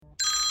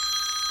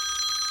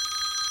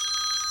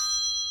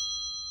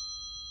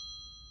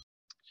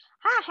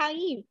How are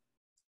you?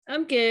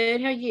 I'm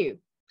good. How are you?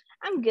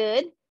 I'm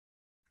good.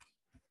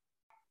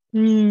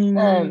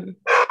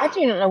 I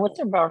do not know what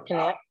they're barking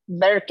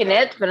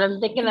at, but I'm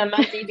thinking I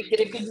might need to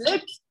get a good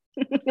look.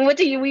 What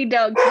are you wee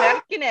dogs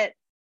barking at?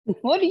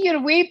 What are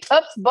your wee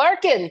pups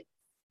barking?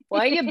 Why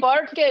are you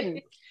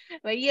barking?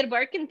 Why are you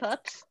barking,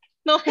 pups?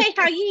 No, hey,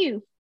 how are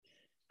you?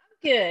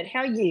 Good.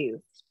 How are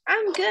you?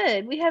 I'm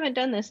good. We haven't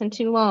done this in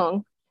too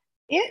long.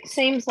 It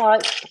seems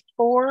like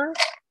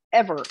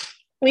forever.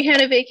 We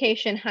had a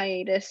vacation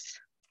hiatus.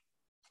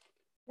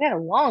 We had a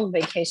long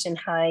vacation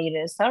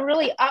hiatus. I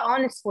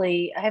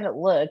honestly haven't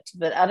looked,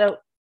 but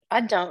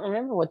I don't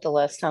remember what the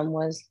last time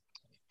was.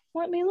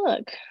 Let me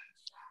look.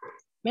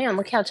 Man,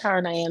 look how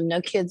tired I am. No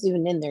kids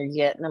even in there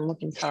yet, and I'm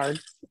looking tired.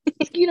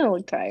 You don't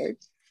look tired.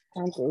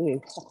 I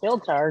do. I feel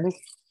tired.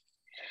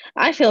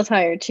 I feel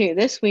tired too.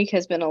 This week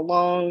has been a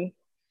long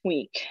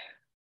week.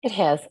 It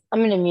has. I'm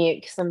going to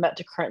mute because I'm about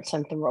to crunch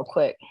something real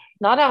quick.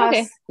 Not us.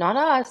 Okay. Not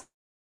us.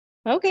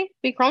 Okay,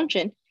 be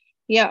crunching.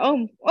 Yeah,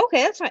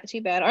 okay, that's not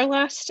too bad. Our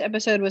last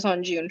episode was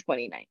on June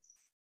 29th.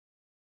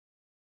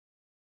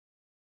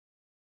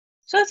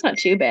 So that's not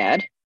too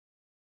bad.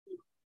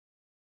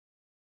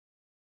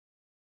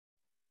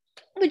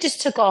 We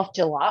just took off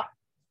July.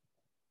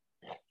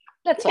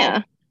 That's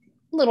all.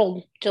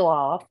 Little July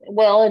off.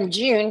 Well, in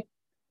June,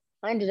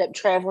 I ended up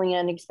traveling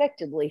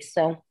unexpectedly.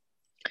 So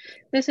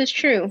this is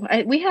true.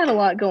 We had a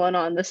lot going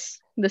on this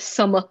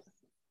summer.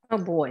 Oh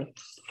boy,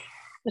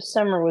 the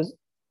summer was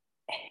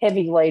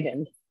heavy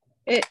laden.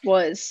 It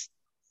was.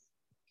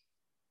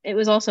 It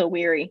was also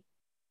weary.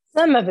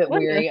 Some of it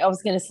weary. I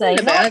was going to say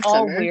not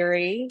all summer.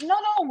 Weary.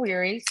 Not all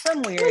weary.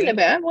 Some weary. Wasn't a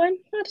bad one.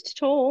 Not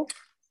at all.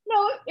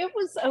 No, it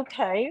was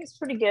okay. It was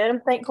pretty good.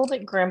 I'm thankful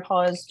that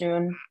Grandpa is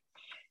doing.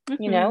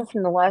 You know,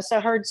 from the last I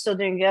heard, still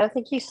doing good. I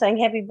think he sang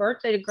happy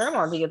birthday to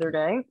Grandma the other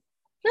day.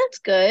 That's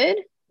good.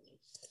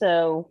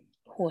 So,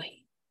 boy.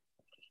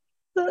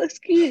 That's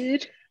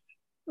good.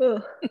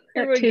 Oh,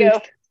 here we go.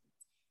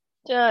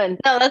 Done.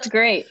 No, that's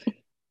great.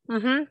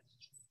 Now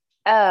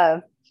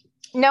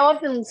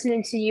I've been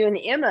listening to you and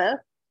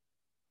Emma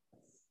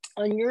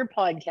on your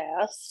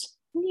podcast.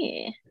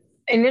 Yeah.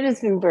 And it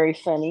has been very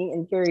funny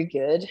and very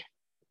good.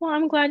 Well,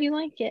 I'm glad you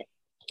like it.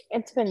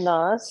 It's been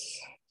nice.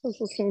 I was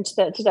listening to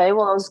that today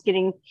while I was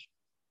getting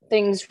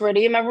things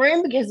ready in my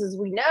room because, as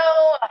we know,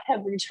 I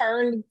have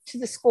returned to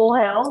the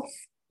schoolhouse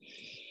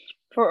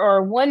for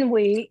our 1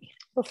 week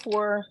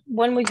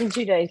and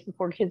 2 days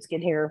before kids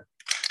get here,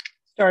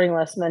 starting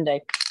last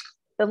Monday.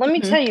 But let me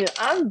tell you,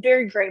 I'm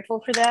very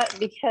grateful for that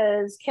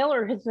because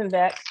Keller has been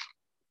back.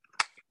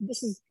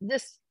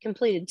 This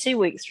completed 2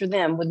 weeks for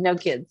them with no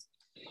kids.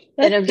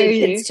 They don't get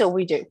kids till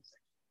we do.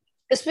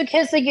 It's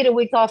because they get a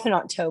week off in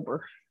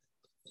October.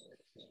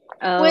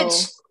 Oh. Which,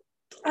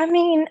 I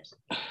mean,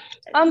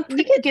 I'm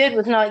pretty good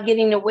with not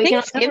getting a week.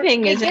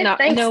 Thanksgiving is not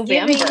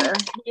November.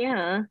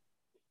 Yeah.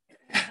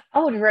 I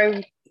would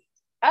way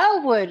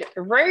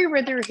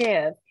rather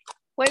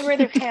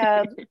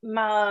have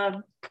my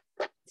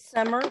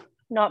summer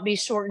not be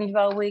shortened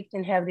by a week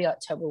than have the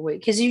October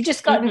week because you've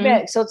just gotten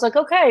back. So it's like,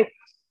 okay,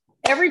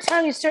 every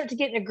time you start to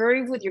get in a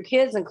groove with your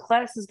kids and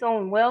class is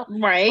going well,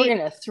 right? We're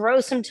gonna throw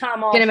some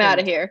time off. Get them out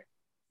of here.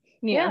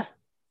 Yeah.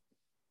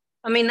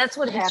 I mean, that's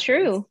what happens.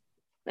 True.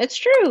 It's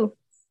true.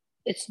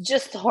 It's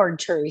just the hard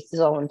truth is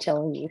all I'm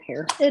telling you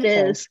here. It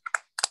is.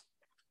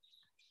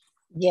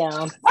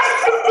 Yeah.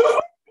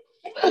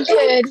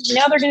 Good.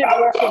 Now they're going to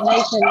be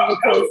recognition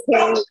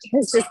because he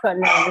has just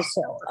gotten out of the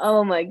shower.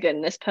 Oh my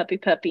goodness,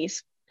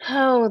 puppies.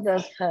 Oh,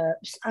 the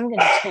pups. I'm going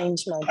to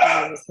change my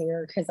view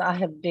here because I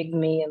have big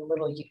me and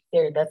little you.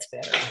 There, that's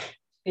better.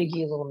 Big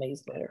you, little me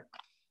is better.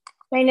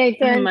 Hey,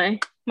 Nathan.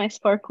 My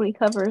sparkly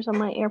covers on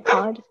my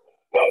AirPod.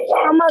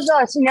 Oh my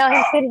gosh, now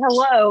he said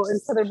hello,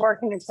 and so they're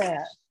barking at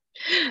that.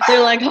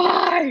 They're like,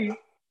 hi.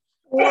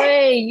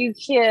 Hey, you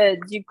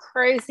kids, you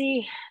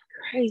crazy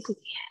kids.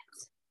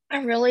 I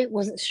really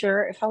wasn't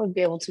sure if I would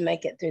be able to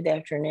make it through the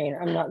afternoon.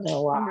 I'm not going to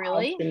lie.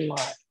 Really?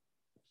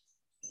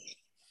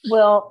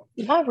 Well,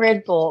 my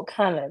Red Bull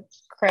kind of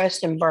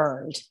crashed and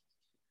burned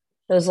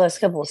those last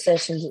couple of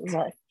sessions. It was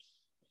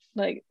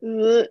like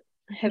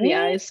heavy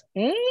eyes.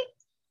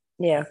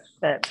 Yeah,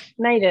 but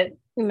made it.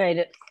 We made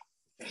it.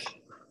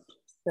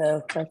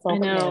 So that's all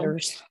that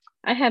matters.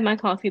 I had my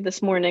coffee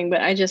this morning, but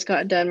I just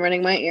got done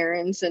running my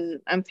errands and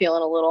I'm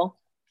feeling a little.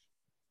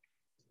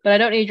 But I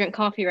don't need to drink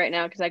coffee right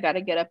now because I got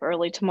to get up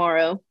early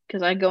tomorrow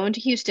because I go into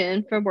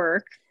Houston for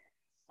work.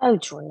 Oh,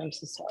 Jordan, I'm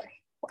so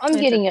sorry. Well,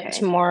 I'm getting up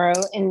tomorrow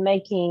and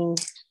making.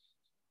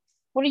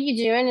 What are you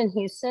doing in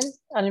Houston?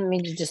 I didn't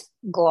mean to just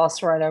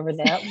gloss right over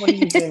that. What are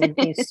you doing in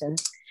Houston?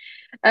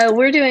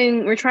 We're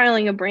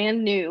trialing a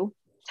brand new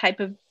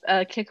type of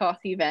kickoff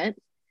event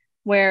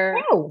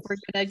where we're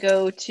going to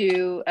go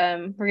to,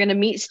 we're going to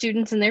meet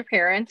students and their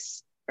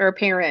parents, or a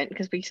parent,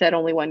 because we said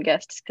only one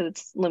guest because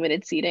it's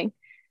limited seating.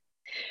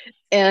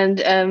 And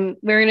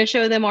we're going to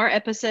show them our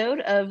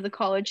episode of the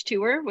college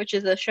tour, which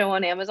is a show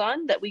on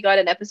Amazon that we got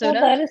an episode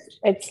of. That is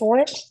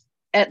excellent.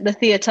 At the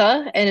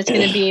theater, and it's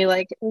going to be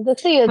like the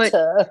theater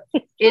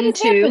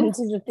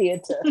into the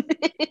theater.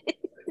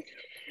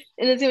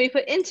 and it's going to be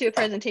put into a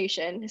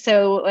presentation.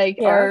 So like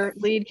our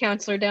lead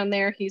counselor down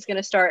there, he's going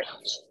to start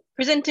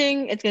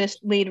presenting. It's going to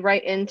lead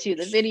right into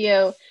the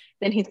video.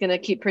 Then he's going to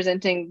keep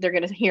presenting. They're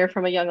going to hear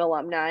from a young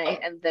alumni,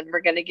 and then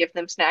we're going to give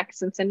them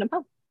snacks and send them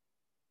home.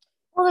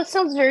 Well, that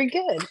sounds very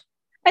good.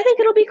 I think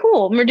it'll be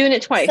cool. We're doing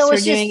it twice. So we're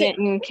doing it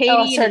in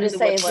Katy and is it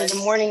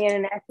the morning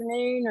and an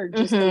afternoon, or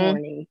just the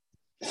morning?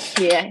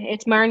 Yeah,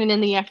 it's morning and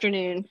in the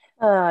afternoon.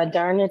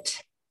 Darn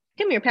it.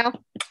 Come here,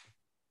 pal.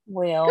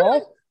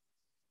 Well,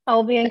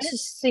 I'll be anxious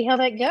to see how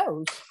that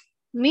goes.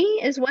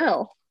 Me as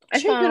well. I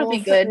think it'll be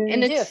good.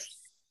 And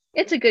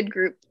it's a good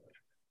group.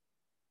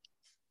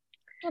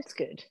 That's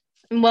good.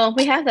 Well,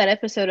 we have that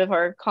episode of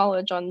our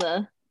college on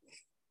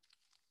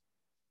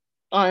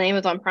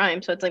Amazon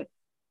Prime, so it's like,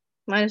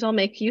 might as well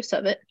make use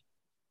of it.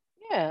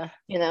 Yeah.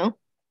 You know?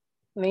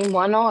 I mean,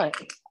 why not?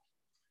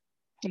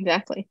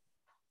 Exactly.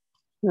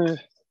 But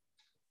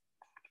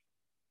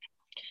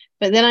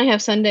then I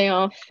have Sunday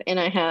off, and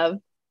I have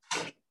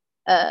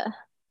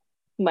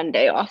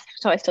Monday off,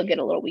 so I still get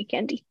a little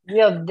weekendy.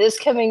 You have this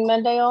coming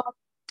Monday off?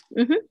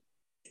 Mm-hmm.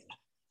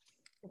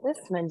 This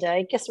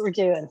Monday, guess what we're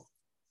doing?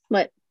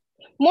 What?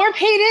 More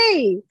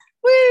PD!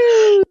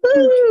 Woo!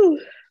 Woo!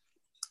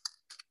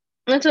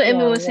 That's what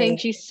Emma was saying.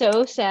 She's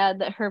so sad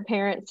that her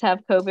parents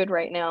have COVID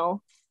right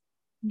now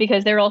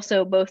because they're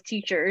also both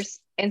teachers.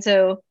 And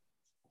so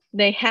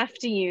they have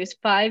to use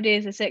 5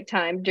 days of sick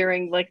time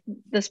during like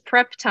this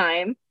prep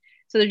time.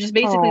 So they're just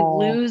basically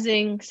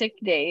losing sick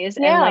days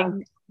and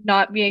like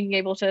not being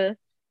able to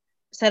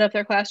set up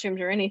their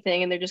classrooms or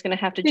anything. And they're just going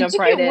to have to jump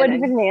right in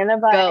and banana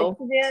by go.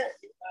 Accident?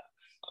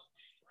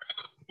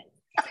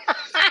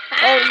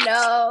 Oh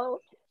no.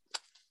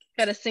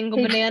 Got a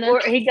single banana.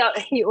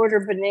 He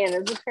ordered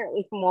bananas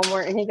apparently from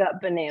Walmart, and he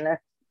got banana.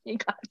 We've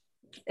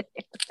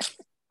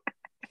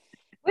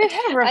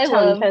had a rough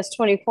time the past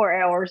 24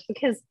 hours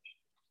because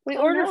we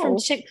ordered from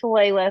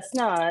Chick-fil-A last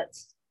night,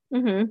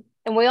 and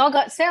we all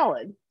got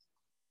salad.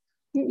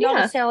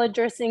 Not a salad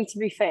dressing to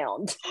be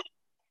found.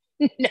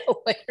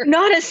 Nowhere.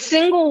 Not a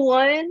single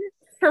one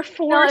for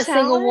 4 Not salads? a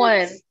single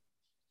one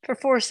for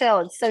 4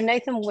 salads. So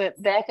Nathan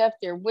went back up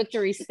there with the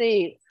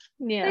receipt.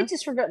 Yeah. They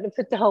just forgot to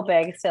put the whole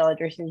bag of salad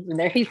dressings in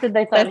there. He said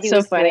they thought he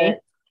was funny.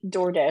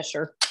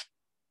 DoorDasher.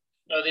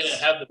 No, they didn't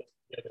have the bag.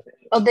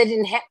 Oh, they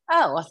didn't have.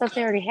 Oh, I thought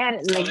they already had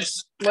it and they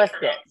just left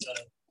it.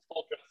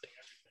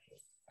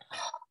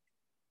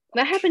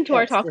 That happened to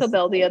our Taco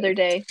Bell the other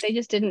day. They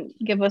just didn't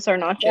give us our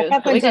nachos. That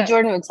happened to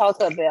Jordan with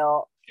Taco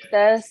Bell.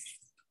 That's,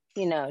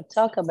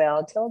 Taco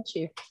Bell. I told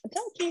you.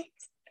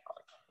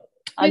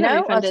 I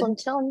know. That's what I'm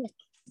telling you.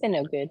 They're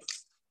no good.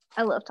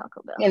 I love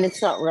Taco Bell. And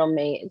it's not real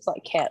meat. It's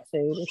like cat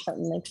food or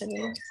something they put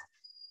in.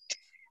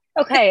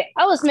 Okay,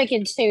 I was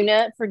making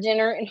tuna for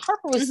dinner, and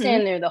Harper was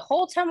standing there the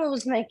whole time I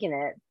was making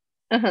it.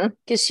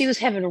 Because she was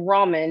having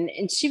ramen,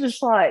 and she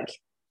was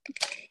like,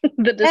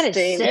 that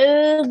is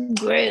so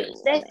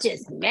gross. That's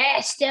just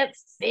mashed up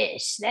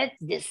fish. That's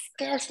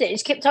disgusting.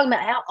 She kept talking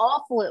about how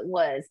awful it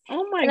was.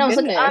 Oh my goodness.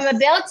 And I was like, I'm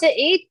about to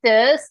eat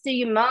this. Do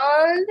you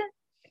mind?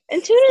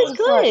 And tuna's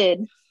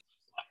good.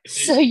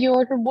 So you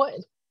ordered what?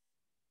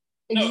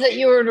 Except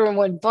you were ordering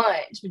one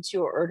bunch, but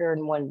you were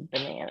ordering one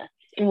banana.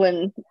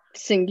 One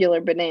singular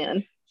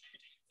banana.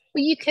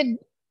 Well, you could,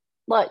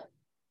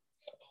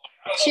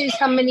 choose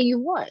how many you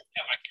want.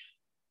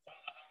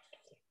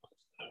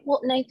 Well,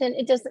 Nathan,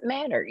 it doesn't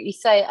matter. You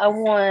say, I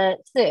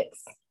want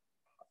 6.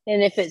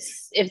 And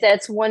if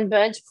that's one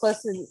bunch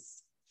plus an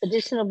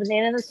additional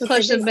banana, that's what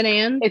plus a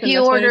banana.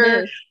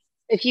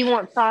 If you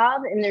want 5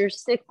 and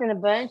there's 6 in a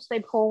bunch,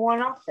 they pull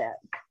one off that.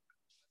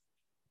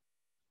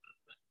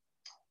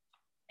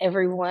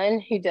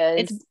 Everyone who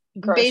does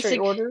grocery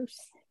orders.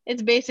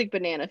 It's basic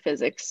banana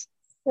physics.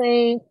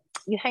 See,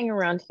 you hang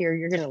around here,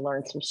 you're going to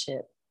learn some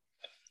shit.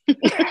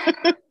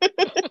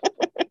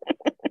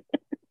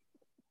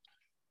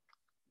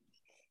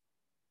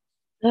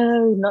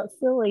 Oh, not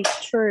silly.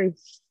 It's true.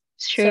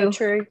 It's true. So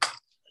true.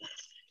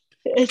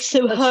 It's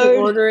so hard.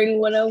 Ordering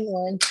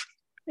 101.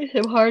 It's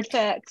some hard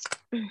facts.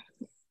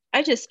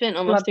 I just spent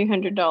almost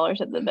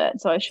 $300 at the vet,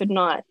 so I should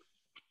not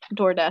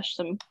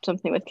DoorDash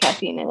something with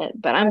caffeine in it,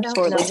 but I'm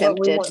sorely tempted.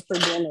 What we want for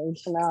dinner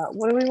tonight.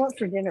 What do we want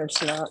for dinner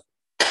tonight?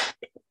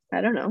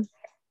 I don't know.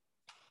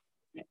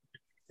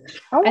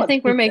 I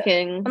think we're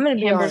making I'm going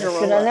to be hamburger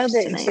honest, but I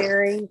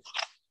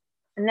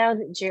know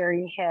that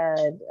Jerry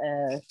had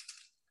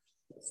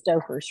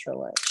Stouffer's for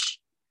lunch.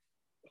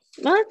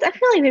 Well, I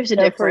feel like there's a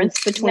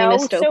difference between a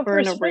Stouffer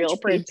and a real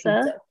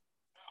pizza.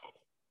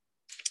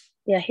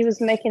 Yeah, he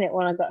was making it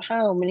when I got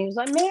home, and he was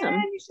like,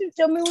 "Man, you should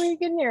tell me when you're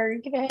getting there.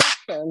 You could have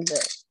some."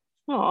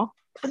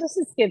 But this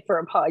is good for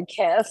a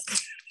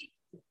podcast.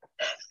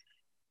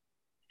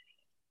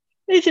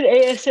 It's an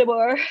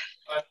ASMR.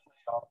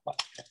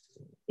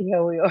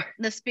 Yeah, we are.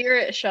 The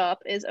Spirit Shop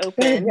is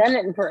open. We've done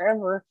it in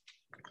forever.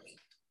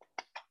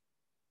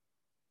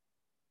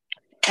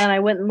 And I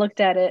went and looked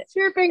at it.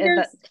 Spirit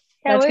Fingers.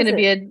 That's going to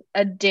be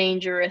a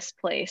dangerous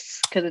place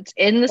because it's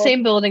in the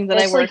same building that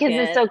I work in.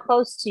 Because it's so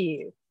close to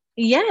you.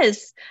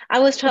 Yes, I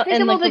was Think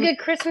telling, of all like, the good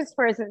Christmas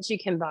presents you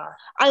can buy.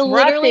 I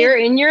Right literally there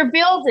in your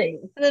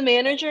building. the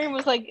manager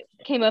was like,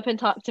 came up and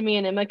talked to me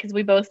and Emma because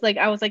we both like,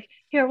 I was like,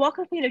 here, walk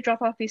with me to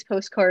drop off these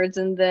postcards,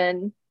 and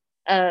then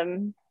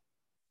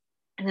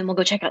we'll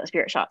go check out the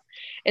spirit shop.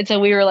 And so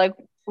we were like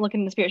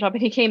looking in the spirit shop,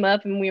 and he came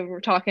up and we were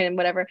talking and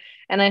whatever.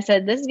 And I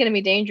said, this is going to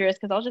be dangerous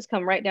because I'll just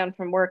come right down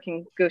from work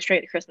and go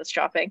straight to Christmas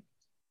shopping.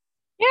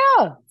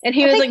 Yeah. And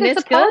he was like,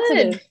 that's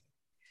good.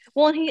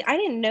 Well, I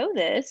didn't know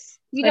this.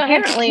 You don't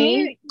have to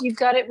commute. You've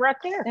got it right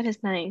there. That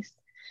is nice.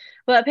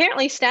 Well,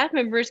 apparently staff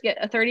members get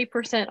a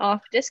 30%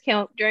 off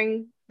discount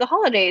during the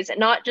holidays, and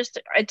not just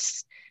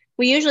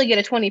we usually get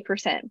a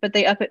 20%, but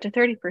they up it to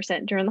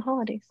 30% during the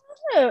holidays.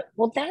 Oh,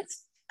 well,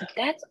 that's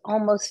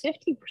almost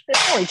 50%.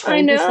 Only 20%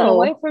 I know.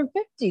 Away from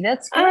 50.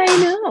 That's great. I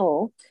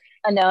know.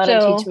 I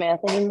don't teach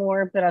math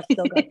anymore, but I've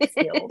still got the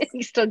skills.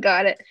 You still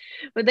got it.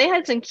 But they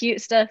had some cute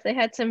stuff. They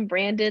had some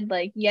branded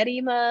like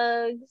Yeti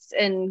mugs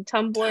and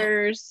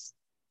tumblers,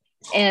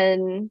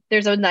 and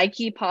there's a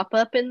Nike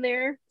pop-up in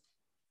there.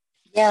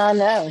 Yeah, I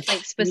know.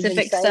 Like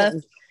specific stuff.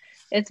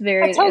 It's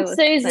very. I told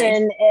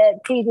Susan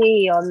at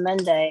PD on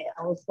Monday,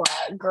 I was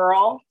like,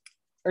 girl,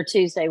 or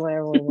Tuesday,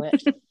 whenever we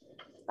went,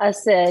 I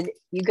said,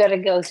 you got to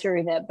go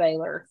through that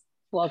Baylor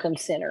Welcome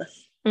Center.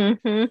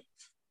 Mm-hmm.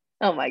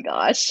 Oh my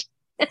gosh.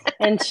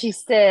 And she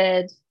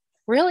said,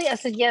 really? I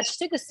said, yes.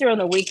 She took us through on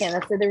the weekend.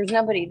 I said, there was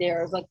nobody there.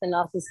 It was like the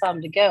nicest time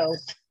to go.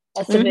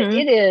 I said, but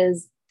it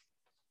is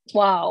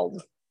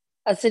wild.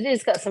 I said,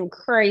 it's got some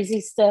crazy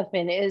stuff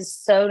in it. It's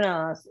so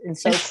nice and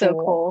so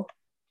cool.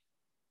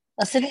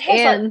 I said, it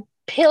has like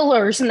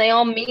pillars and they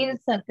all mean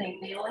something.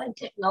 They all have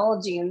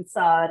technology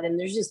inside,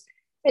 and it's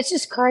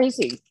just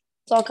crazy.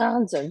 It's all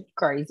kinds of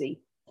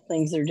crazy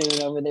things they're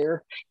doing over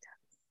there.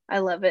 I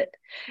love it.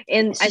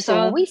 And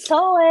we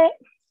saw it.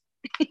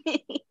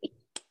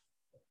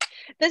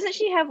 Doesn't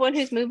she have one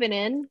who's moving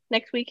in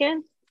next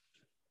weekend?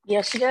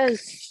 Yes, she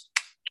does.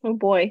 Oh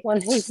boy.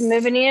 One who's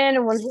moving in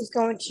and one who's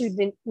going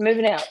to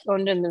moving out,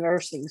 going to the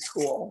nursing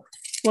school.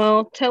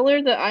 Well, tell her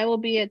that I will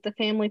be at the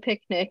family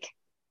picnic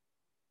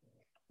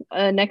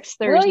next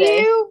Thursday.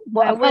 Will you?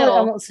 Well, I will.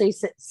 I won't see.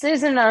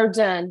 Susan and I are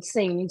done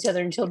seeing each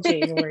other until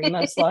January,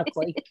 most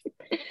likely.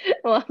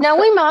 Well, no,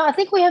 we might. I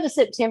think we have a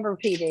September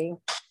PD.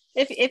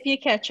 If you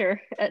catch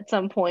her at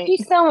some point.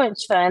 She's so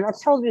much fun. I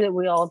told you that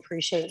we all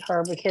appreciate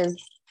her because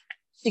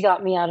she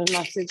got me out of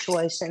my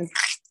situation.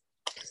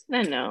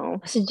 I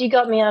know. I said, you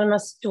got me out of my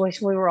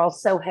situation. We were all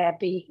so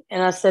happy.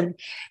 And I said,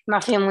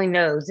 my family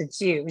knows it's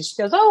you. And she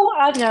goes, oh,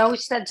 I know.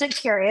 She said, I took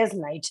care of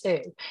Esme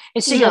too.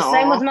 And she goes,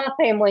 same with my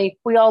family.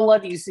 We all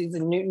love you,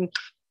 Susan Newton.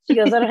 She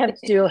goes, I don't have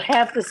to do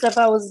half the stuff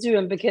I was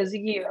doing because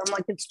of you. I'm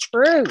like, it's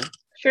true.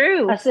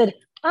 True. I said,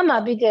 I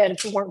might be dead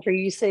if it weren't for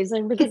you,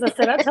 Susan, because I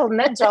said I told him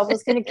that job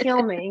was going to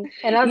kill me,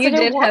 and I said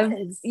it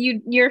was.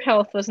 Your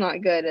health was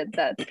not good at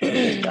that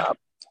job.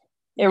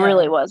 It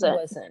really wasn't. It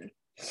wasn't.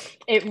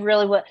 It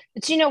really was.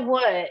 But you know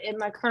what? In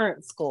my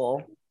current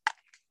school,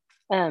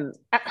 I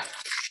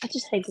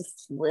just hate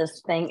this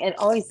list thing. It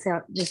always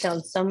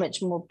sounds so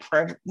much more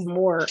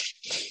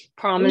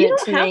prominent. You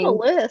don't have a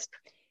list.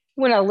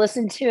 When I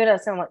listen to it, I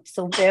sound like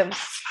Sylvester.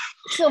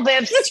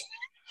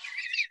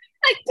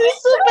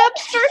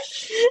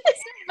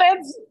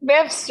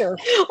 Webster.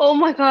 Oh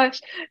my gosh.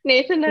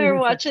 Nathan and I were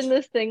watching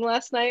this thing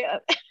last night.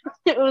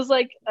 It was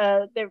like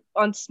they're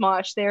on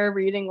Smosh. They were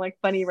reading like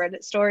funny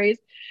Reddit stories.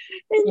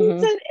 And he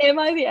said, am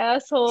I the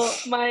asshole?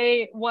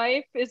 My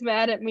wife is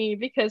mad at me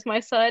because my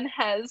son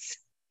has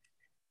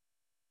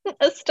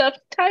a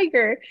stuffed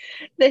tiger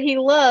that he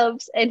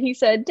loves. And he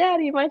said,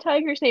 Daddy, my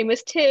tiger's name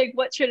is Tig.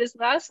 What should his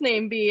last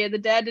name be? And the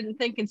dad didn't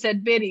think and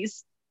said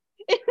Bitties.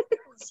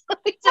 So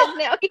he said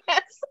now he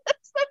has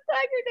some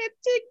tiger named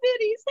Tig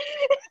Bitties.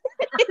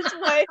 His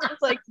wife was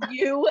like,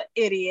 you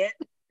idiot.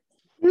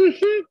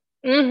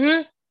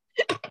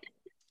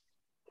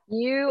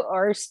 You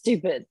are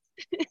stupid.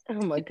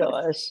 Oh my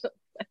gosh.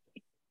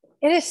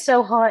 It is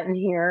so hot in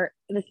here.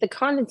 The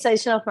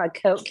condensation off my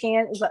Coke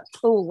can is like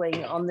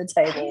pooling on the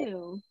table.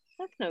 Ew,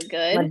 that's no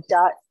good.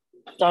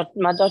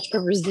 My Dr.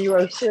 Pepper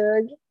Zero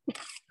Shug.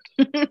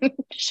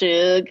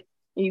 Shug.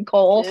 You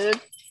cold? Shug.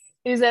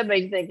 Who's that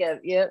make you think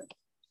of? Yep.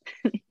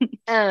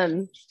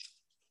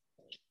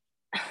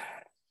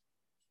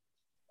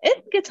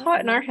 It gets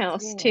hot in our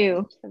house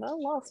too. Have I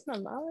lost my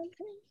mind?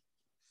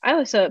 I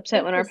was so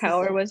upset when our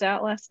power was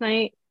out last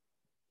night.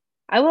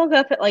 I woke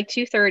up at like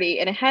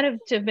 2:30 and it had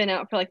to have been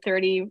out for like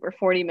 30 or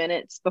 40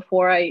 minutes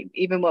before I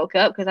even woke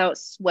up because I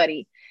was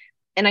sweaty.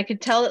 And I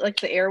could tell that like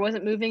the air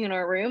wasn't moving in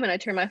our room, and I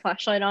turned my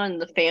flashlight on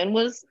and the fan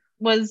was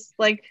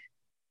like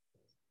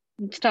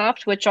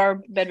stopped, which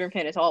our bedroom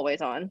fan is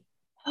always on.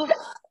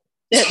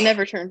 It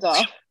never turns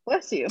off.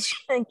 Bless you.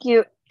 Thank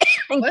you.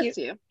 Bless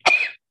you.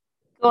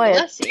 Go ahead.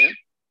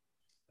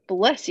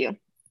 Bless you.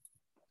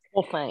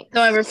 Well, thanks.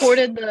 So I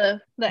reported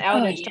the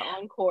outage to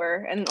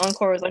Encore, and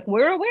Encore was like,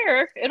 "We're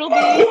aware. It'll be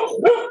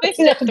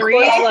fixed at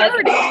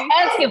 3:30."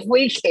 Ask if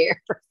we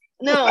care.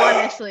 No,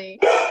 honestly.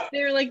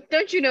 They were like,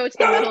 don't you know it's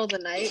the middle of the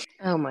night?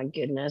 Oh my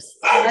goodness.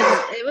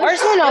 Ours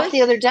went off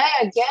the other day,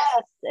 I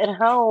guess, at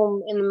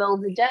home in the middle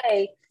of the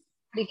day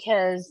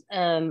because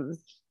Nathan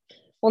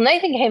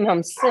came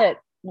home sick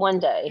one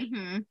day.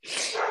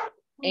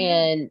 Mm-hmm.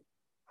 And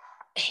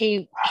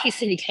he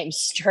said he came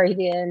straight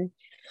in.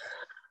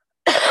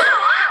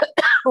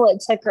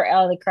 Took her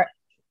out of the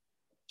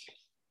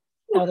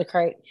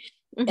crate.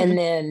 Mm-hmm. And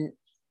then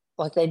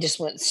they just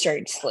went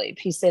straight to sleep.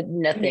 He said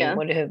nothing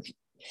would have,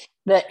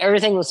 that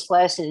everything was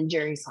flashing, and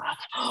Jerry's like,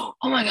 oh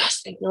my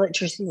gosh, the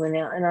electricity went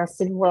out. And I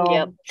said,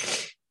 well,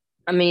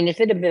 I mean, if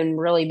it had been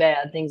really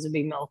bad, things would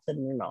be melted,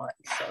 and they're not.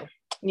 So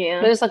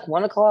but it's like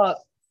 1:00.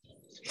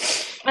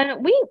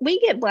 And we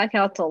get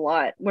blackouts a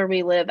lot where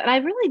we live, and I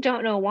really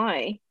don't know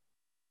why.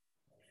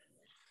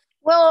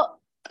 Well,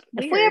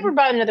 if we ever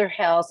buy another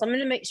house, I'm going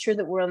to make sure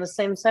that we're on the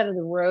same side of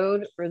the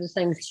road or the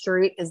same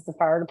street as the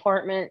fire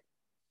department,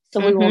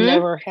 so we will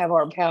never have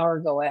our power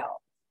go out.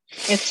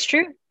 It's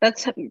true.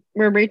 That's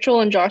where Rachel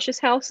and Josh's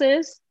house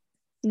is.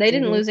 They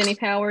didn't lose any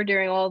power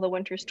during all the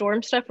winter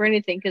storm stuff or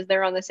anything because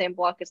they're on the same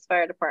block as the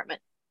fire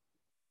department.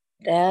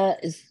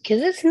 That is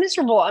because it's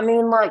miserable. I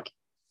mean,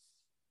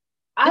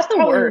 I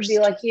probably would be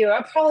like you.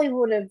 I probably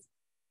would have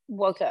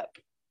woke up.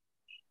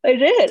 I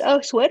did. Oh,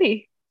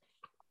 sweaty.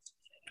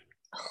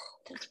 Oh,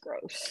 that's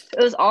gross.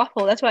 It was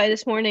awful. That's why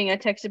this morning I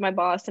texted my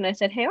boss and I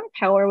said, hey, our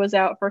power was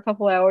out for a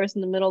couple hours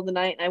in the middle of the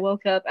night. And I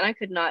woke up and I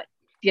could not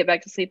get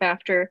back to sleep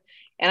after.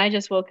 And I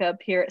just woke up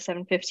here at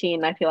 7:15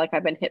 and I feel like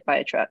I've been hit by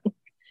a truck.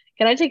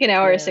 Can I take an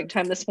hour of sick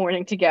time this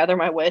morning to gather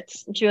my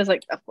wits? And she was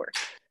like, of course.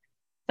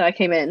 So I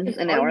came in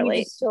an hour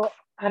late.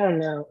 I don't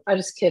know. I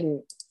just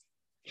couldn't.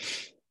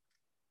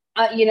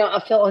 I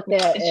felt like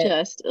that. It's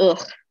just,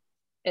 ugh.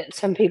 At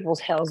some people's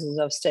houses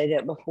I've stayed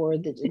at before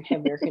that didn't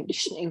have air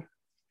conditioning.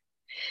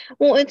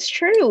 Well, it's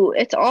true.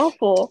 It's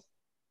awful.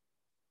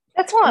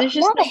 That's why.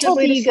 Why the hell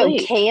do you go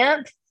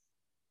camp?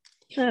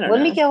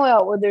 Let me go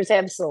out where there's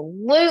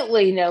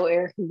absolutely no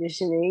air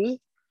conditioning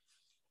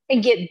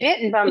and get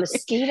bitten by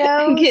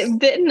mosquitoes. Get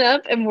bitten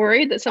up and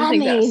worried that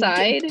something's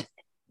outside.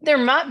 There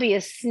might be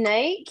a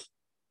snake.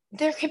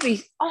 There could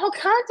be all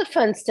kinds of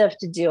fun stuff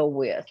to deal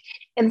with.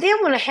 And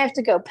then when I have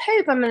to go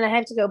poop, I'm going to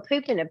have to go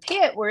poop in a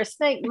pit where a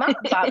snake might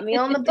bite me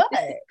on the butt.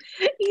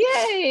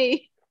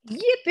 Yay.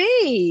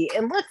 Yippee.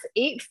 And let's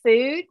eat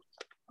food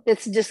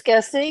that's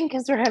disgusting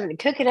because we're having to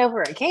cook it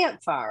over a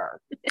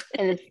campfire.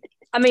 And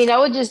I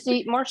would just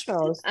eat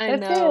marshmallows. I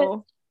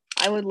know.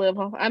 I would live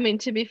off.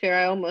 To be fair,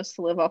 I almost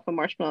live off of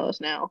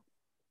marshmallows now.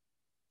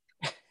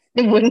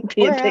 It wouldn't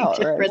be a big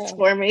difference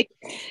for me.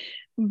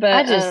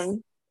 But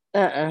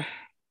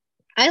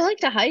I like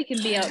to hike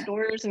and be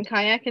outdoors and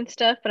kayak and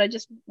stuff, but I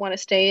just want to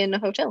stay in a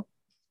hotel.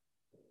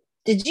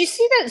 Did you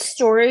see that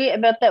story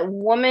about that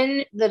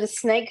woman that a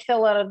snake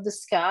fell out of the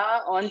sky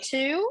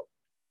onto?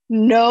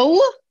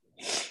 No.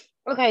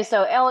 Okay,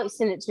 so Alex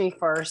sent it to me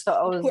first,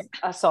 so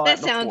I saw that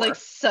it. That sounds like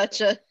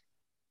such a.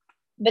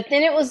 But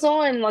then it was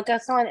on, I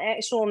saw an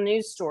actual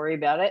news story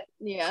about it.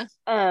 Yeah.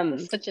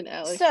 Such an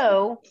Alex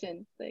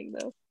thing,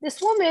 though.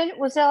 This woman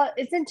was out.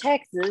 It's in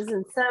Texas,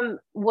 and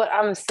what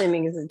I'm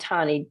assuming is a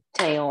tiny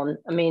town.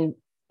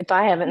 If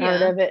I haven't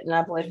heard of it and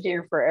I've lived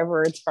here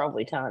forever, it's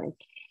probably tiny.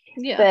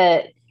 Yeah.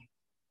 But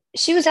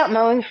she was out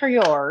mowing her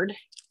yard,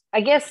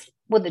 I guess,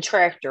 with a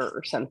tractor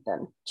or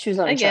something. She was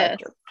on a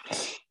tractor.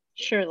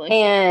 Surely.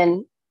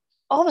 And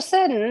all of a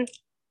sudden,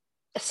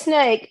 a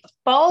snake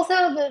falls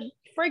out of the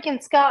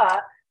freaking sky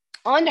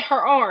onto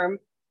her arm,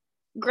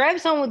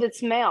 grabs on with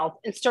its mouth,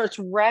 and starts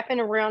wrapping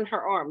around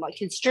her arm,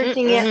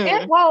 constricting it,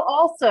 and while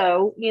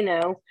also,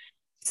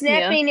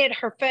 snapping at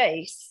her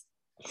face,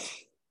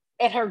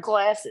 at her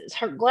glasses.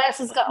 Her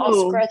glasses got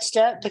all scratched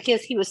up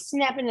because he was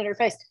snapping at her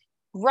face.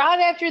 Right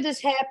after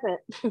this happened,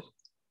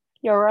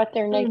 you're right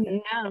there,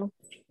 Nathan. No.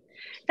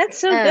 That's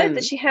so good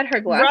that she had her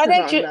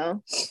glasses on,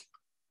 though.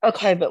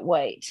 Okay, but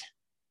wait.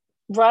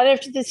 Right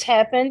after this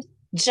happened,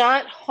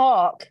 giant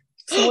hawk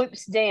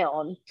swoops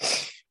down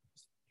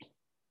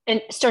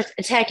and starts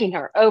attacking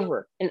her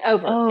over and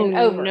over and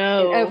over and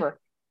over.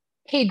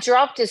 He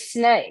dropped a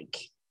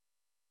snake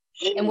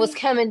and was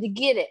coming to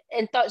get it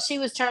and thought she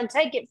was trying to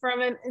take it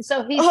from him. And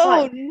so he's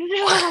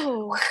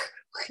no.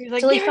 He's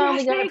like, he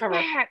finally got it from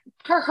her.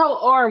 Her whole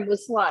arm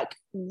was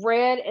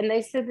red, and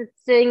they said the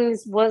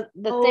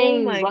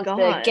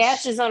the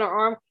gashes on her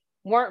arm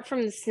weren't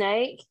from the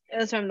snake. It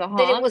was from the hawk.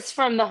 That it was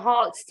from the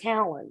hawk's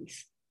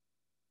talons.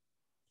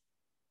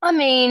 How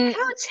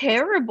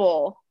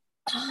terrible.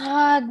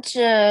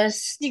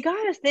 You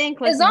gotta think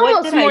it's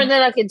almost more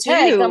than I could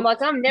take.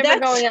 I'm never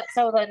going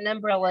outside with an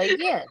umbrella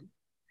again.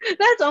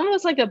 That's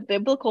almost like a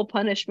biblical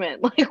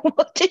punishment.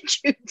 What did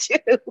you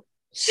do?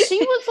 She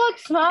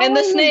was smiling, and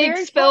the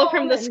snakes fell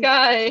from the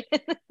sky.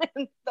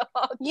 And the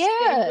hawks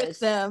with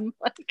them.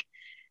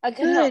 I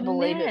could not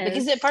believe it,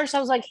 because at first I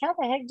was like, how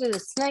the heck did a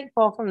snake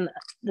fall from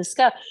the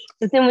sky?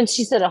 But then when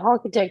she said a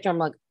hawk attacked her, I'm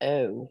like,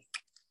 oh.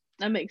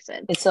 That makes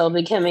sense. It's all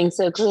becoming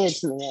so clear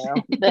to me now.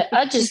 But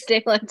I just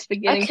daylight's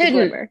beginning to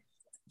glimmer.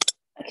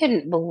 I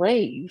couldn't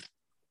believe.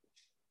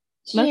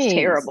 That's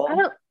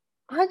terrible.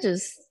 I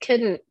just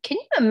couldn't. Can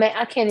you imagine?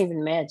 I can't even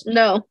imagine.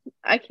 No,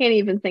 I can't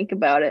even think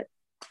about it.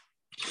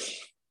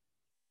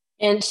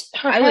 And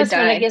her I would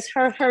husband, die. I guess,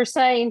 heard her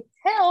saying,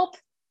 "Help,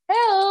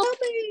 help, Help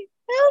me,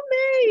 help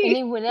and me.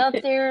 he went out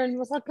there and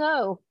was like,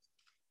 "Oh,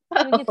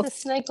 let me get this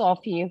snake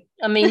off you."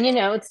 I mean,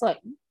 it's like,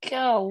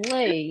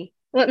 golly.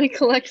 Let me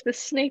collect the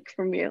snake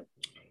from you.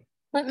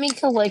 Let me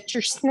collect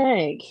your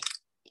snake.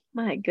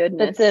 My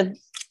goodness. But the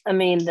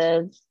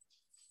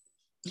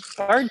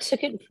bird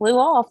took it and flew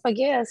off, I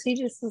guess. He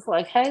just was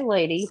like, "Hey,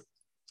 lady.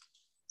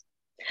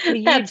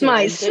 That's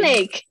my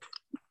snake.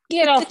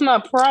 Get off my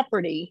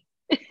property."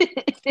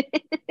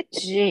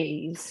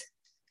 Jeez.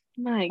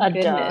 My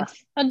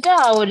goodness.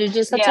 I would have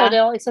just, I told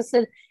Alex, I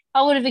said,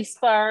 I would have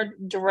expired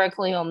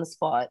directly on the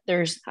spot.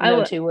 There's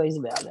no two ways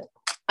about it.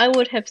 I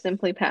would have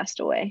simply passed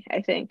away,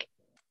 I think.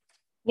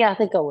 Yeah, I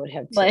think I would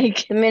have too.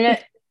 Like the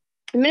minute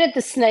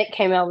the snake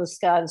came out of the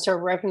sky and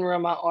started wrapping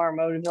around my arm,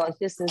 I would have been like,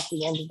 this is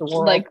the end of the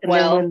world. Like, and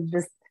then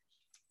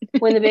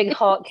when the big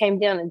hawk came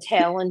down and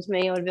taloned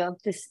me, I would be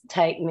like, this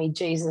take me,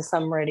 Jesus,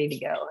 I'm ready to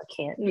go. I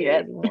can't do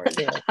anymore of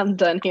this. I'm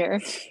done here.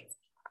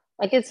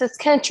 Like, it's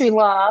country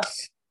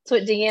life. That's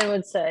what Deanne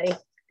would say.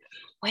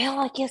 Well,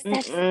 I guess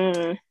that's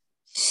just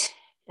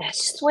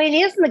the way it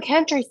is in the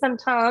country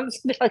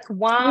sometimes. Like,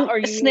 why are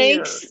you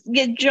snakes here?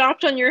 Get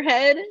dropped on your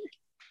head?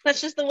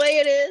 That's just the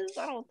way it is?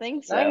 I don't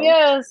think so. I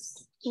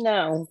guess.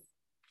 No.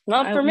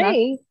 Not for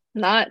me.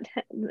 Not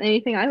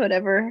anything I would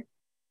ever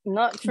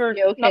not for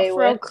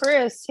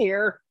Chris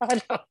here.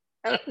 I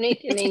don't need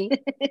any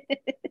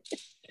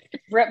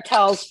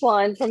reptiles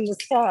flying from the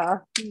sky.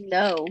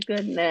 No,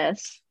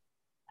 goodness.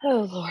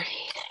 Oh, Lordy.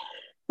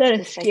 That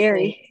is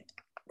scary.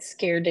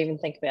 Scared to even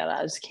think about it.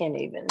 I just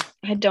can't even.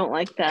 I don't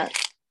like that.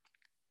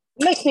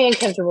 It makes me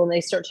uncomfortable when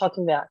they start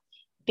talking about,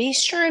 be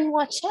sure and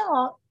watch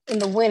out. In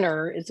the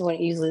winter is when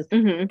it usually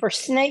is for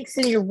snakes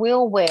in your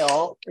wheel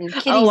well and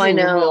kitties in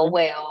your wheel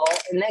well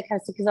and that kind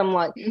of stuff. Because I'm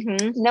like,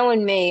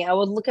 knowing me, I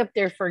would look up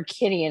there for a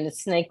kitty and a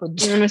snake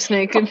would. And a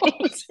snake would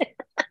be.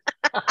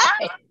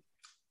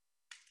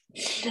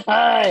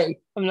 Hi,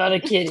 I'm not a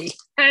kitty.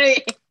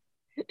 Hey,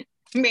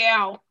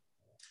 meow.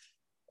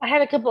 I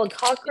had a couple of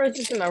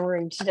cockroaches in my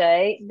room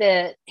today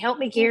that helped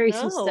me carry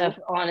some stuff.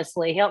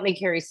 Honestly, helped me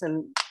carry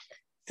some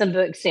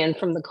books in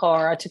from the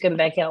car. I took them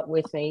back out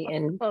with me,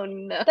 and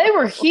they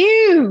were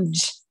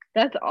huge.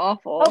 That's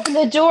awful. Open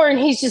the door, and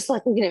he's just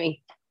like looking at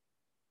me.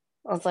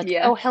 I was like,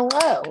 "Oh,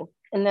 hello!"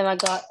 And then I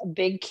got a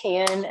big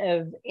can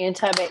of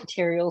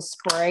antibacterial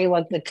spray,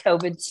 like the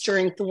COVID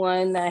strength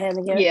one that I had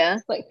to get. Yeah,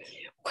 like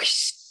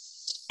whoosh.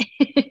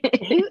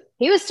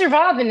 he was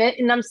surviving it,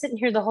 and I'm sitting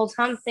here the whole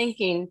time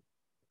thinking,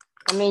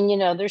 I mean,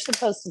 they're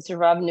supposed to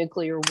survive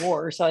nuclear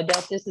war, so I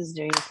doubt this is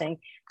doing anything.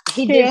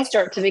 He did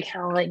start to be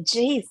kind of like,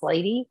 geez,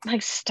 lady.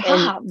 Like,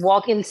 stop. And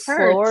walking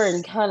slower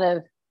and kind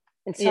of,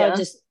 and so I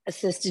just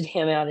assisted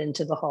him out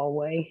into the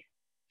hallway.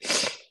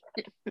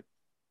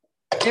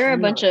 There are a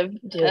bunch of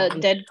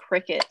dead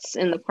crickets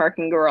in the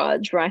parking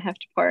garage where I have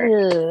to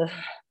park.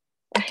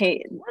 I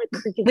hate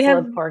crickets. We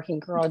have parking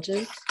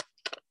garages.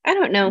 I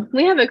don't know.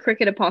 We have a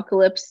cricket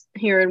apocalypse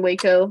here in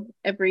Waco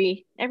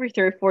every 3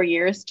 or 4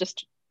 years,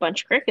 just a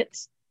bunch of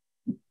crickets.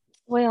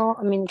 Well,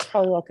 I mean, it's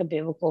probably like a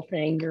biblical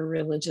thing, your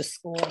religious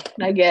school.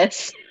 I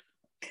guess.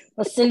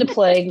 Let's send a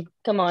plague.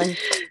 Come on.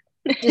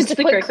 Just a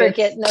quick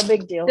cricket. No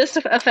big deal. Just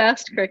a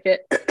fast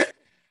cricket.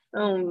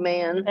 Oh,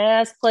 man.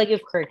 Fast plague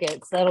of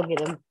crickets. That'll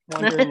get them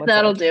wondering what's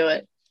That'll do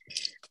it.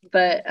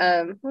 But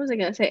what was I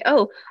going to say?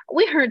 Oh,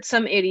 we heard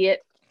some idiot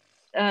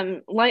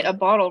light a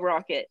bottle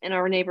rocket in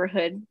our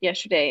neighborhood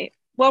yesterday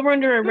while we're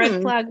under a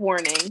red flag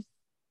warning. It's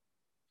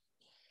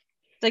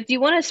like, do you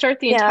want to start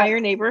the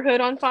entire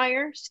neighborhood on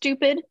fire,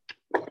 stupid?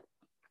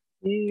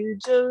 You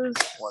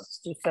just want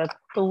to set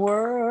the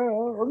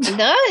world. It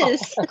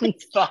does.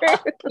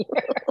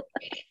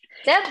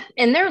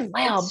 And they're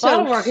loud.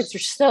 Bottle rockets are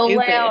so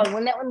loud.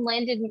 When that one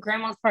landed in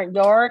Grandma's front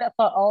yard, I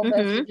thought all of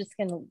us were just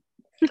gonna.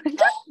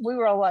 We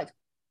were all like,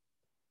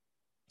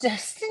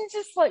 Justin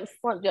just like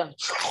slumped down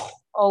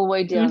all the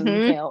way down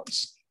the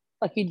couch,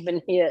 like he'd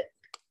been hit.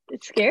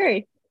 It's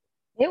scary.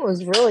 It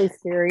was really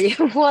scary. It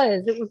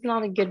was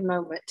not a good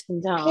moment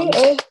in time.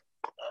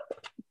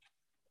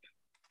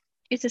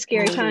 It's a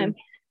scary time.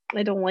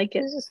 I don't like it.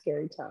 It's a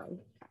scary time.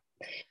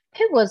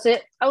 Who was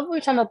it? We were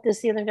talking about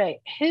this the other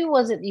day. Who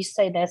was it you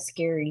say that's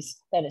scary?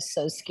 That is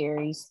so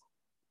scary.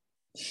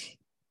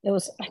 It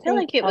was. I feel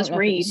like it was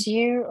Reed. It was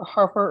you,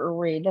 Harper, or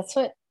Reed. That's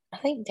what I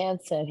think Dad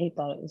said. He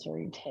thought it was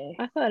Reed too.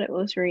 I thought it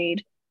was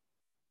Reed.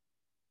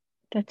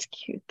 That's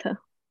cute though.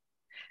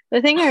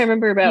 The thing I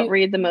remember about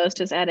Reed the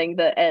most is adding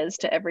the "es"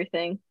 to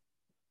everything.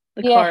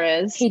 The car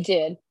 "es." He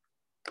did.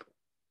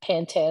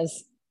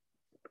 Pantez.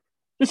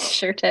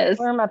 Shortez.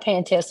 Where are my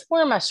Pantez?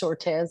 Where are my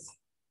Shortez?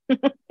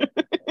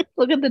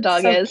 Look at the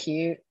dog so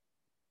cute.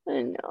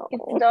 I know.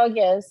 The dog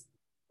is.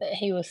 But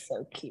he was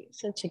so cute.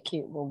 Such a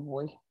cute little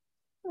boy.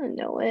 I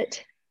know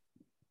it.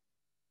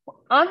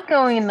 I'm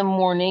going in the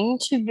morning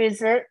to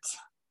visit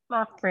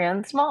my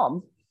friend's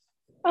mom.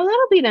 Oh,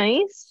 that'll be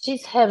nice.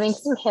 She's having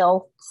some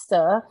health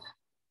stuff.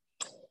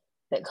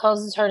 that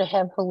causes her to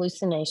have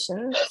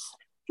hallucinations.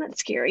 That's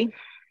scary.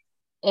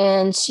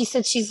 And she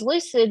said she's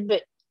lucid,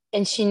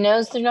 and she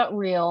knows they're not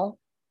real,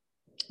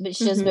 but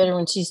she does better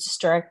when she's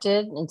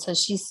distracted. And so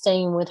she's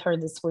staying with her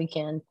this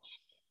weekend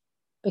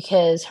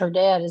because her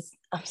dad is,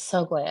 I'm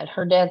so glad,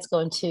 her dad's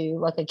going to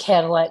like a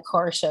Cadillac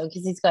car show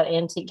because he's got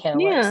antique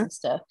Cadillacs and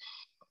stuff.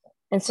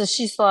 And so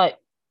she's like,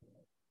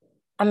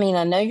 I mean,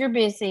 I know you're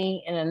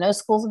busy and I know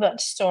school's about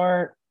to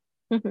start.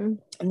 And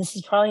this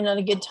is probably not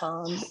a good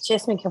time. But she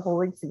asked me a couple of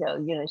weeks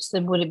ago, she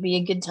said, would it be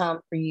a good time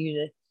for you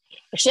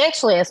to, she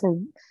actually asked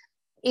me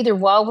either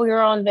while we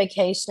were on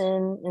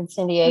vacation in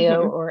San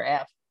Diego or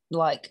after,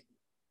 like,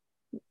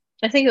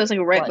 I think it was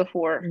like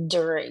before.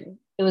 During.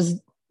 It was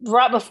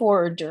right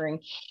before or during.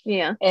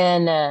 Yeah.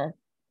 And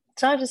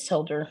so I just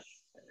told her,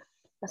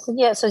 I said,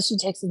 yeah. So she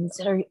texted and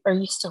said, are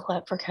you still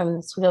up for coming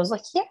this week? I was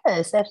like,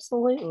 yes,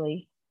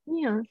 absolutely.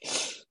 Yeah.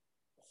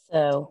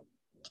 So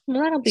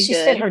well, that'll be she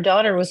good. said her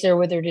daughter was there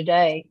with her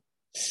today.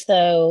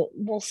 So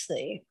we'll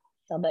see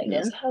how that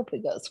goes. I hope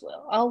it goes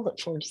well. I'll look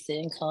forward to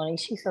seeing Connie.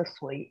 She's so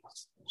sweet.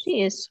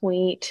 She is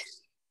sweet.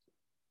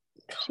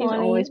 She's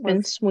always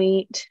been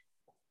sweet.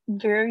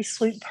 Very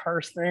sweet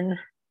person.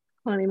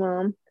 Connie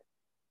mom.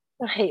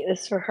 I hate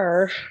this for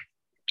her.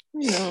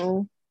 I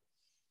know.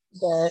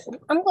 But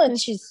I'm glad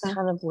she's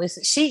kind of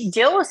listening.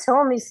 Jill was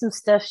telling me some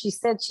stuff. She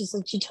said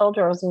she told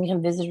her I was going to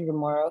come visit her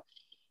tomorrow.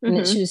 And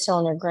that she was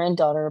telling her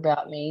granddaughter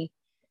about me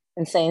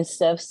and saying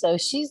stuff. So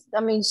it's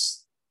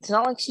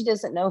not like she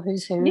doesn't know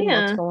who's who and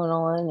what's going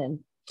on. And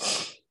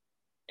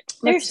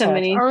there's so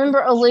many. I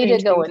remember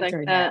Alita going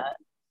through that.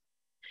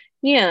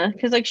 Yeah,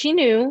 because like she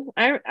knew.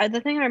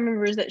 The thing I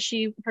remember is that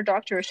her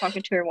doctor was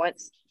talking to her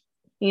once.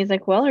 And he's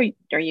like, "Well,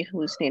 are you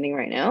hallucinating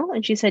right now?"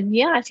 And she said,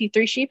 "Yeah, I see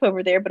 3 sheep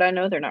over there, but I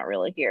know they're not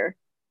really here."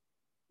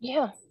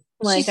 Yeah,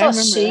 like she saw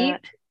sheep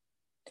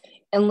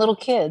and little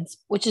kids,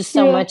 which is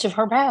so much of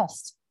her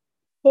past.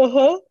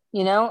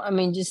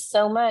 Just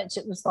so much.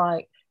 It was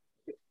like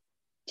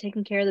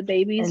taking care of the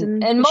babies and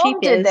mom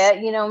did that,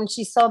 and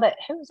she saw that.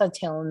 Who was I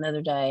telling the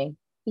other day?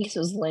 I guess it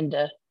was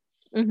Linda.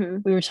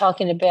 We were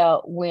talking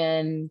about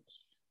when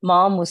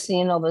mom was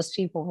seeing all those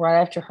people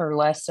right after her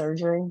last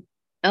surgery.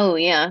 Oh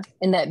yeah.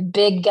 And that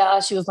big guy,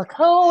 she was like,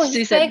 "Oh,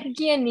 he's back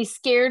again." And he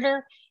scared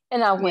her.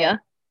 And I went,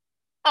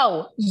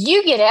 "Oh,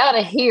 you get out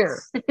of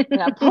here."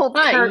 And I pulled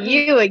the curtain.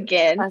 You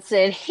again. I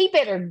said, "He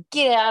better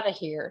get out of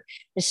here."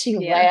 And she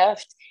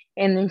laughed.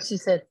 And then she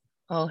said,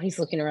 "Oh, he's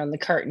looking around the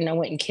curtain." I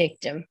went and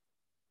kicked him.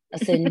 I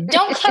said,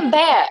 "Don't come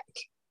back."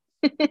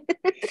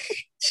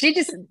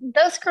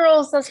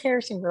 Those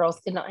Harrison girls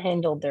could not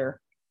handle their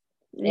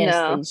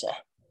anesthesia.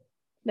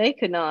 They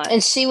could not.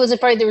 And she was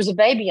afraid there was a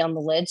baby on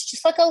the ledge,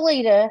 just like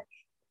Alita,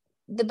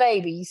 the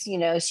babies,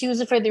 she was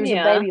afraid there was a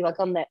baby like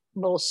on that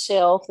little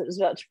shelf that was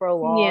about to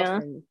roll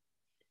off. And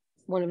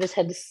one of us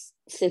had to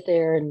sit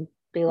there and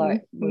be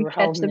like, we were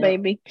catch the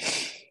baby.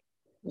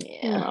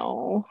 Yeah.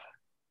 No.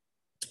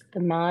 The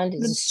mind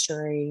is a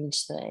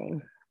strange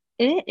thing.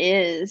 It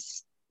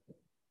is.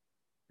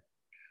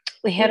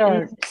 We had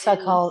our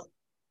psychology.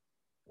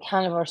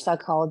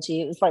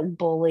 It was like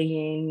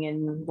bullying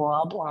and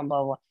blah, blah,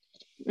 blah, blah.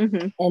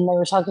 And they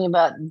were talking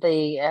about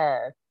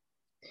the,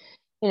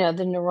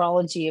 the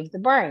neurology of the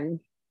brain.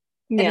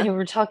 Yeah. And they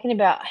were talking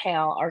about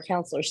how our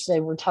counselors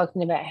today were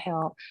talking about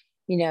how,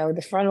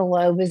 the frontal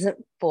lobe isn't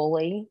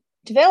fully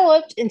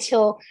developed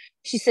until,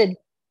 she said,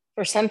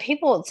 for some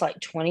people, it's like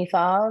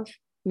 25,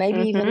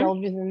 maybe even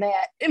older than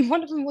that. And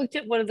one of them looked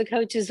at one of the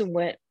coaches and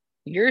went,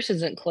 "Yours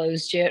isn't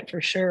closed yet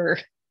for sure."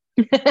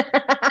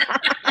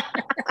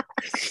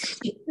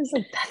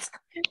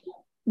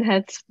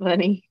 That's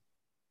funny.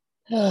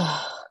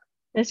 I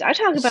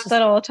talk about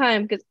that all the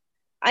time because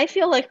I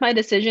feel like my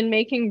decision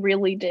making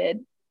really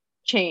did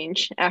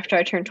change after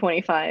I turned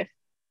 25.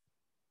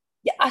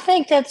 Yeah, I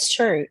think that's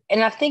true.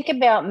 And I think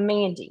about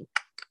Mandy.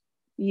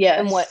 Yes.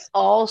 And what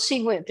all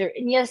she went through.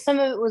 And yes, some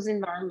of it was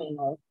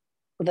environmental,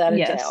 without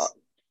a doubt.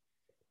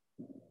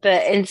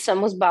 And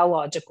some was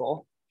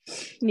biological.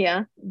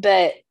 Yeah.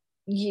 But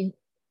you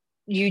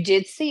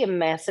did see a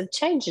massive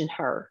change in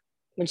her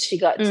when she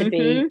got to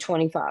be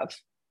 25.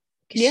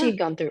 Because she had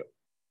gone through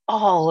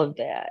all of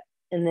that.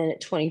 And then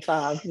at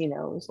 25, it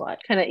was like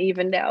kind of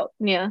evened out.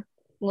 Yeah.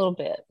 A little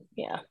bit.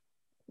 Yeah.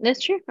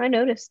 That's true. I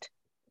noticed.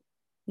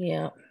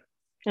 Yeah.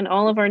 And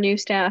all of our new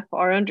staff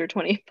are under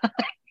 25.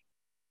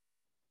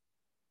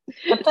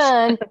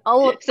 Fun.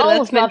 All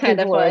of my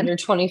people are under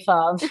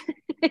 25.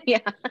 Yeah.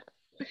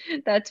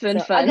 That's been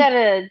fun.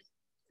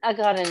 I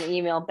got an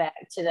email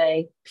back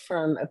today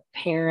from a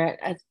parent.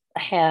 I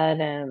had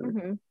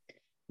a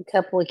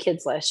couple of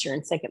kids last year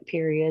in second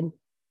period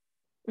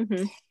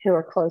who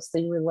are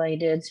closely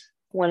related.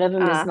 One of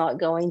them is not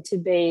going to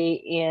be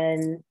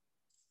in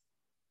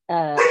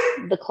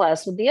the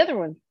class with the other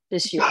one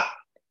this year,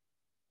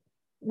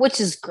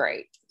 which is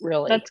great,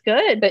 really. That's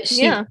good. But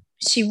she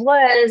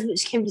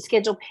came to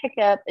schedule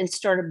pickup and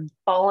started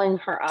bawling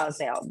her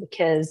eyes out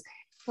because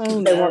they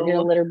weren't going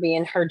to let her be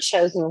in her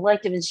chosen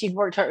elective. And she'd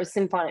worked hard with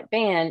symphonic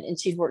band and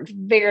she'd worked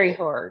very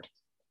hard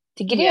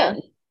to get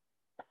in.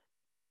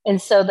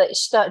 And so they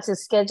start to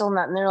schedule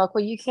that, and they're like,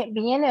 well, you can't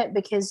be in it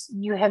because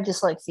you have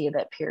dyslexia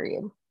that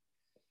period.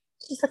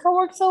 She's like, I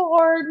worked so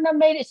hard and I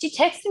made it. She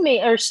texted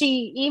me or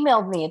she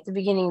emailed me at the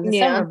beginning of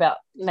December about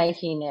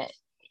making it.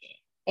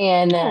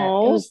 And it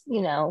was,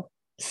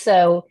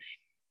 so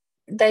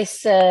they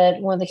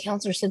said, one of the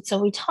counselors said, so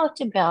we talked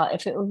about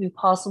if it would be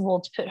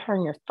possible to put her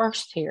in your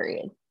first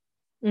period.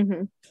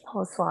 Mm-hmm. I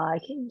was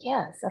like,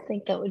 yes, I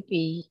think that would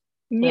be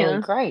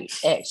really great,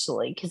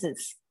 actually, because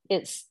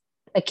it's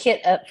a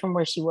kid up from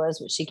where she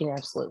was, which she can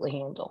absolutely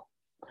handle.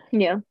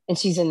 Yeah. And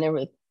she's in there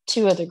with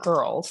 2 other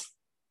girls.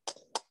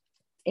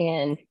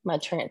 And my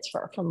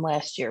transfer from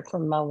last year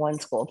from my one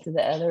school to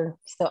the other.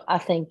 So I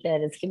think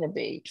that it's going to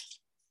be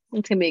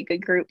a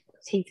good group.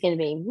 He's going to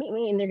be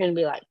me, and they're going to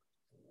be like,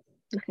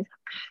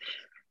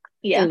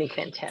 yeah, it's going to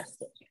be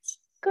fantastic.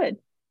 Good.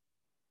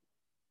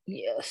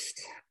 Yes.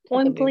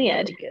 Well, I'm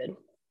glad. Really good.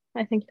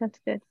 I think that's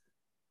good.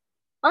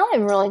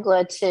 I'm really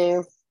glad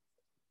too.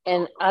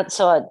 And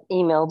so I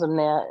emailed him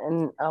that,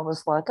 and I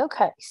was like,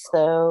 okay,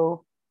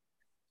 so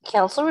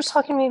counselor was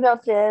talking to me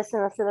about this,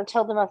 and I said, I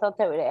told them I thought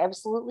that would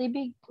absolutely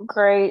be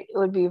great. It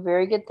would be a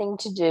very good thing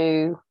to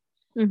do.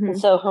 Mm-hmm. And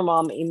so her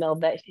mom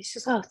emailed that. She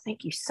says, oh,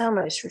 thank you so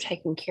much for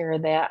taking care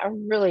of that. I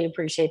really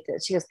appreciate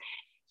that. She goes,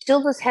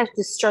 she'll just have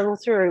to struggle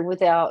through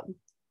without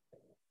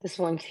this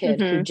one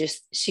kid who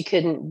she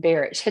couldn't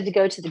bear it. She had to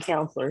go to the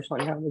counselors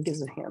one time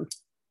because of him.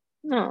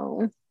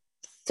 Oh,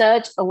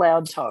 such a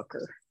loud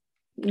talker.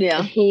 Yeah.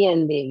 And he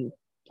and the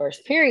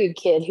first period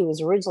kid, who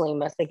was originally in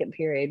my second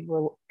period,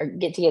 will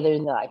get together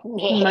and they're like,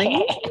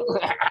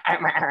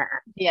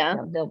 yeah,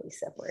 they'll be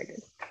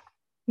separated.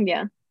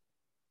 Yeah.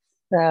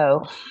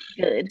 So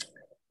good.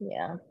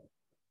 Yeah.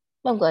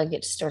 I'm glad I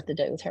get to start the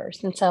day with her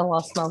since I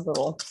lost my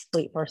little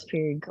sweet first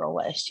period girl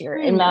last year.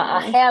 And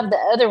I have the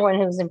other one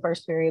who was in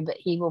first period, but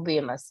he will be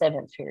in my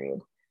 7th period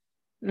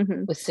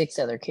with 6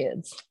 other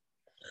kids.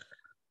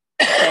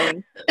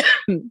 So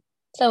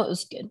it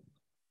was good.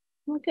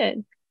 Well,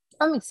 good.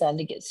 I'm excited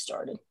to get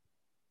started.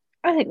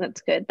 I think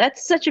that's good.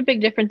 That's such a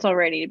big difference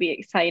already to be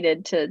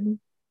excited to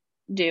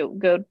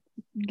go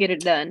get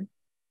it done.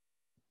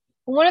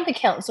 One of the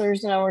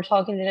counselors and I were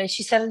talking today.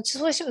 She said, I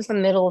just wish it was the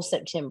middle of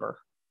September.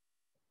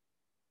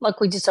 Like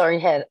we just already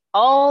had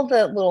all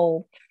the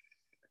little,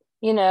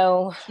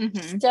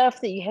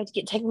 stuff that you have to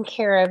get taken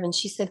care of. And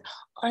she said,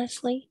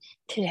 honestly,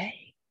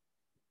 today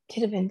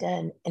could have been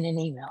done in an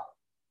email.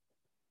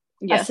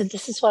 Yes. I said,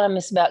 this is what I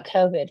miss about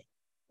COVID.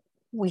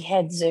 We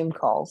had Zoom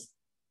calls.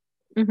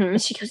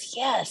 And she goes,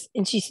 yes.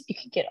 And she said, you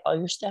could get all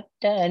your stuff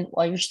done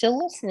while you're still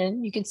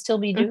listening. You could still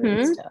be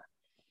doing stuff.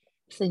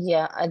 I said,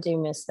 yeah, I do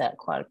miss that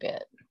quite a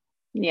bit.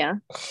 Yeah,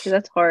 because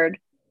that's hard.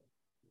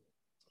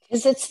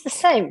 Because it's the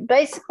same.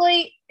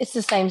 Basically, it's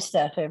the same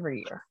stuff every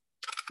year.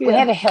 Yeah. We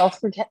had a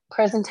health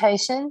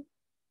presentation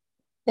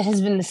that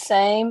has been the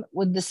same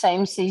with the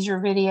same seizure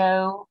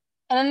video.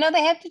 And I know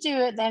they have to do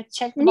it. They have to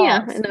check the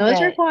box. Yeah, I know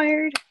it's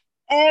required.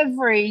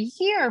 Every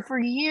year for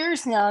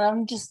years now. And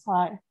I'm just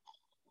like,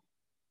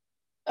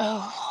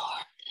 oh.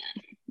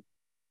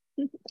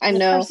 I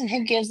know. The person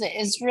who gives it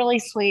is really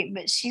sweet,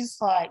 but she's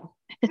like,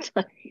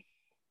 and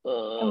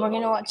we're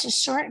going to watch a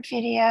short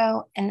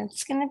video, and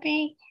it's going to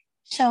be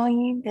showing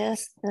you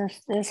this,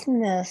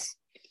 and this.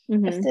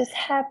 If this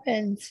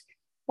happens,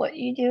 what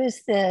you do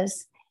is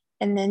this,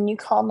 and then you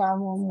call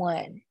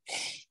 911.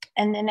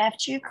 And then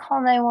after you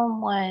call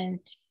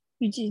 911,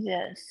 you do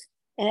this.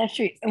 And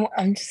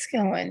I'm just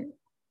going,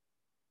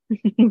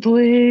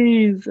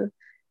 please.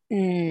 I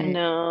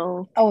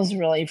know. I was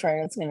really afraid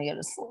I was going to go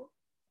to sleep.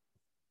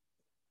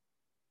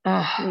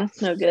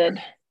 That's no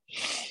good.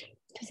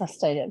 Because I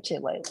stayed up too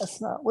late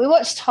last night. We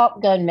watched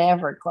Top Gun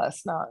Maverick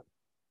last night.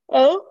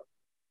 Oh?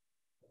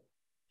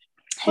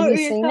 Have you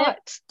seen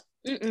it?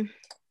 Mm-mm.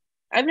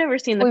 I've never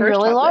seen the first one. We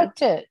really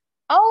liked it.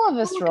 All of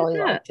us really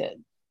liked it.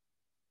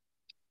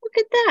 Look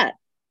at that.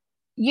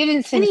 You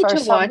didn't see the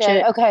first Top Gun?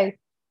 It. Okay.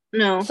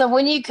 No. So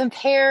when you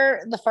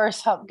compare the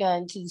first Top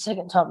Gun to the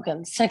second Top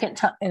Gun,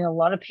 and a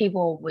lot of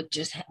people would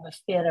just have a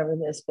fit over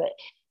this, but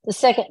the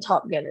second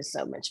Top Gun is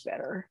so much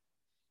better.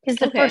 Because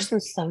the first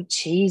one's so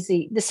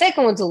cheesy. The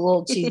second one's a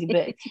little cheesy,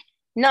 but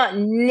not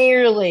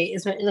nearly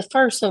as much. The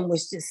first one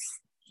was just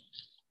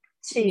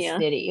Cheese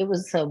City. It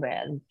was so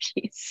bad.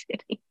 Cheese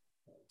City.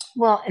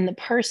 Well, and the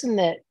person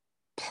that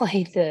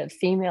played the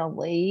female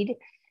lead,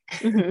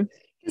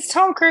 because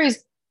Tom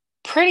Cruise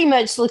pretty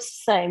much looks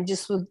the same,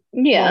 just with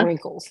more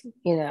wrinkles,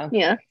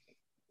 Yeah.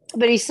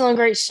 But he's still in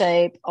great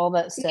shape, all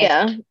that stuff.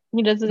 Yeah,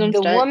 he does his own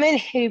stunts. The woman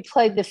who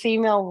played the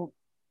female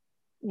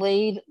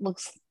lead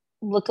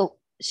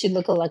she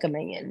look like a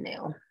man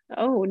now.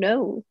 Oh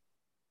no!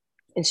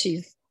 And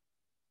she's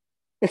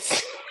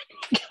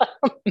got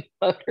a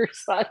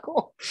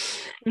motorcycle.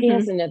 He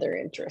has another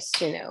interest,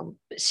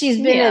 But she's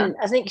been in.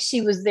 I think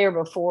she was there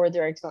before.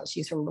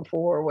 She's from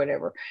before or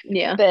whatever.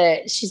 Yeah,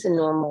 but she's a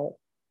normal,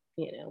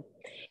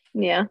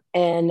 Yeah.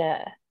 And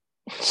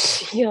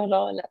she held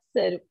on. I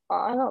said,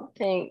 I don't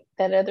think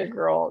that other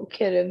girl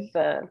could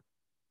have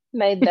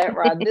made that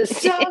ride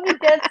this time.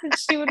 That's what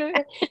she would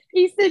have.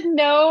 He said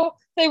no.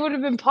 They would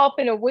have been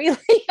popping a wheelie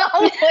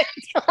all the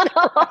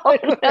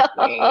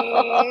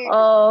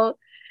way.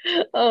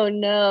 Oh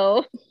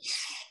no.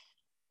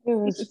 It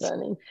was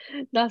funny.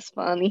 That's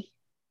funny.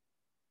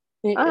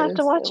 I'll have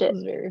to watch it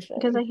very funny.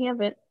 because I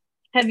haven't.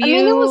 Have you? I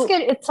mean, it was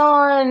good. It's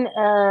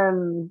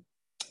on.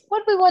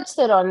 What did we watch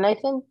that on,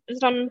 Nathan? Is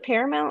it on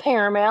Paramount?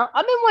 Paramount.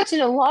 I've been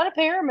watching a lot of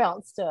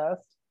Paramount stuff.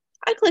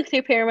 I click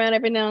through Paramount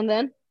every now and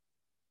then.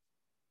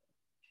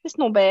 It's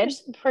not bad.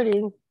 It's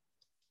pretty.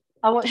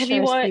 I watched Have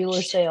you watched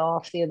Bueller's Day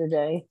Off the other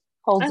day.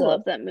 Holds up. I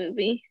love that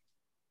movie.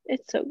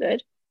 It's so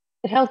good.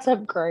 It holds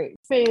up great.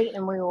 Food,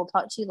 and we will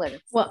talk to you later.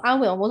 Well, I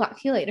will. We'll talk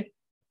to you later.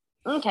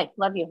 Okay.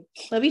 Love you.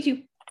 Love you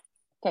too.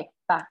 Okay.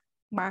 Bye.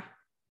 Bye.